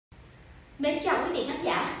Mến chào quý vị khán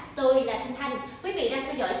giả, tôi là Thanh Thanh. Quý vị đang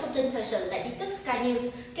theo dõi thông tin thời sự tại tin tức Sky News,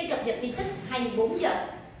 kênh cập nhật tin tức 24 giờ.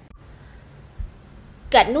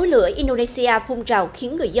 Cảnh núi lửa Indonesia phun trào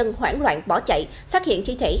khiến người dân hoảng loạn bỏ chạy, phát hiện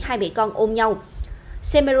thi thể hai mẹ con ôm nhau.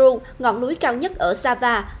 Semeru, ngọn núi cao nhất ở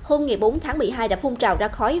Java, hôm ngày 4 tháng 12 đã phun trào ra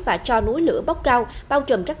khói và tro núi lửa bốc cao, bao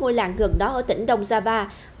trùm các ngôi làng gần đó ở tỉnh Đông Java.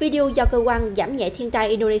 Video do cơ quan giảm nhẹ thiên tai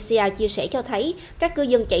Indonesia chia sẻ cho thấy các cư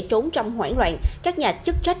dân chạy trốn trong hoảng loạn. Các nhà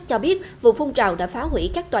chức trách cho biết vụ phun trào đã phá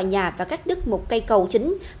hủy các tòa nhà và cắt đứt một cây cầu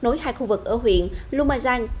chính nối hai khu vực ở huyện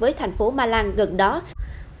Lumajang với thành phố Malang gần đó.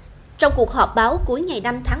 Trong cuộc họp báo cuối ngày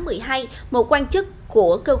 5 tháng 12, một quan chức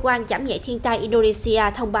của cơ quan giảm nhẹ thiên tai Indonesia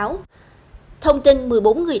thông báo thông tin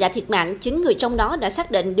 14 người đã thiệt mạng, 9 người trong đó đã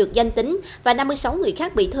xác định được danh tính và 56 người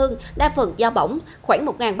khác bị thương, đa phần do bỏng. Khoảng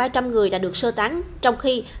 1.300 người đã được sơ tán, trong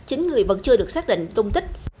khi 9 người vẫn chưa được xác định tung tích.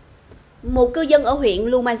 Một cư dân ở huyện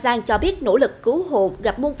Lumajang cho biết nỗ lực cứu hộ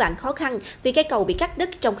gặp muôn vàn khó khăn vì cây cầu bị cắt đứt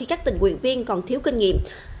trong khi các tình nguyện viên còn thiếu kinh nghiệm.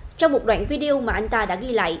 Trong một đoạn video mà anh ta đã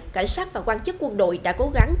ghi lại, cảnh sát và quan chức quân đội đã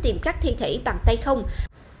cố gắng tìm các thi thể bằng tay không.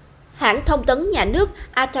 Hãng thông tấn nhà nước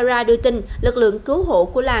Atara đưa tin lực lượng cứu hộ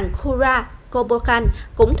của làng Curah Kobokan,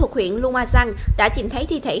 cũng thuộc huyện Lumajang, đã tìm thấy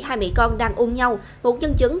thi thể hai mẹ con đang ôm nhau. Một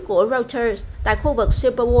nhân chứng của Reuters tại khu vực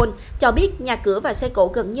Superwall cho biết nhà cửa và xe cộ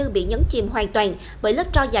gần như bị nhấn chìm hoàn toàn bởi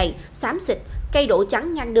lớp tro dày, xám xịt, cây đổ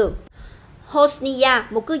chắn ngăn đường. Hosnia,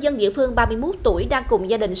 một cư dân địa phương 31 tuổi đang cùng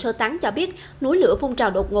gia đình sơ tán cho biết núi lửa phun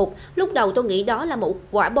trào đột ngột. Lúc đầu tôi nghĩ đó là một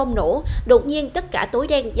quả bom nổ. Đột nhiên tất cả tối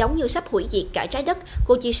đen giống như sắp hủy diệt cả trái đất,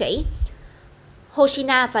 cô chia sẻ.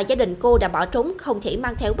 Hoshina và gia đình cô đã bỏ trốn, không thể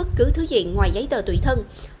mang theo bất cứ thứ gì ngoài giấy tờ tùy thân.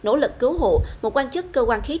 Nỗ lực cứu hộ, một quan chức cơ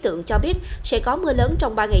quan khí tượng cho biết sẽ có mưa lớn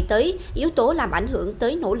trong 3 ngày tới, yếu tố làm ảnh hưởng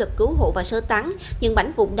tới nỗ lực cứu hộ và sơ tán. Nhưng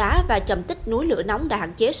mảnh vụn đá và trầm tích núi lửa nóng đã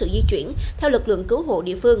hạn chế sự di chuyển, theo lực lượng cứu hộ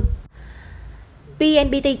địa phương.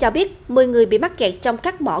 BNPB cho biết 10 người bị mắc kẹt trong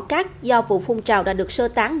các mỏ cát do vụ phun trào đã được sơ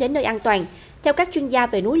tán đến nơi an toàn. Theo các chuyên gia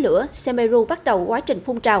về núi lửa, Semeru bắt đầu quá trình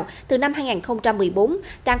phun trào từ năm 2014,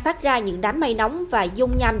 đang phát ra những đám mây nóng và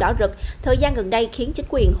dung nham đỏ rực. Thời gian gần đây khiến chính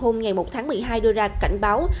quyền hôm ngày 1 tháng 12 đưa ra cảnh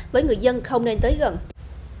báo với người dân không nên tới gần.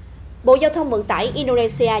 Bộ Giao thông Vận tải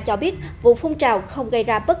Indonesia cho biết vụ phun trào không gây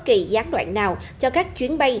ra bất kỳ gián đoạn nào cho các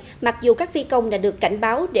chuyến bay, mặc dù các phi công đã được cảnh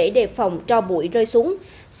báo để đề phòng tro bụi rơi xuống.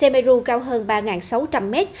 Semeru cao hơn 3.600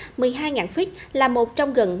 m, 12.000 feet, là một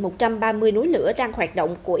trong gần 130 núi lửa đang hoạt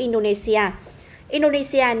động của Indonesia.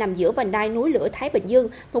 Indonesia nằm giữa vành đai núi lửa Thái Bình Dương,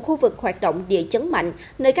 một khu vực hoạt động địa chấn mạnh,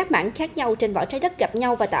 nơi các mảng khác nhau trên vỏ trái đất gặp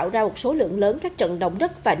nhau và tạo ra một số lượng lớn các trận động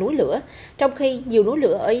đất và núi lửa. Trong khi nhiều núi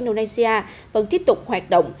lửa ở Indonesia vẫn tiếp tục hoạt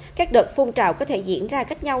động, các đợt phun trào có thể diễn ra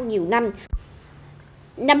cách nhau nhiều năm.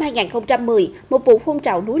 Năm 2010, một vụ phun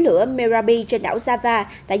trào núi lửa Merapi trên đảo Java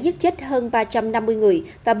đã giết chết hơn 350 người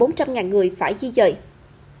và 400.000 người phải di dời.